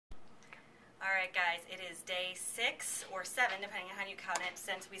Alright guys, it is day 6 or 7, depending on how you count it,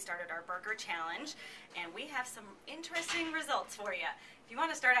 since we started our burger challenge, and we have some interesting results for you. If you want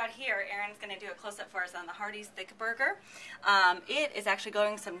to start out here, Erin's going to do a close-up for us on the Hardee's Thickburger. It is actually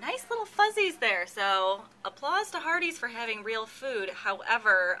going some nice little fuzzies there, so applause to Hardee's for having real food.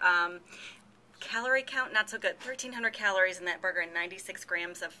 However, calorie count, not so good. 1,300 calories in that burger and 96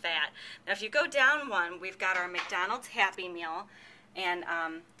 grams of fat. Now, if you go down one, we've got our McDonald's Happy Meal. And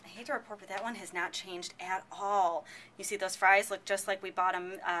I hate to report, but that one has not changed at all. You see those fries look just like we bought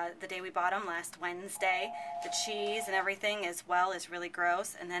them the day we bought them last Wednesday. The cheese and everything as well is really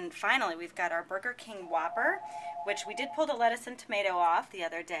gross. And then finally, we've got our King Whopper, which we did pull the lettuce and tomato off the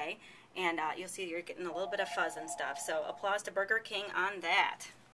other day. And you'll see you're getting a little bit of fuzz and stuff. So applause to Burger King on that.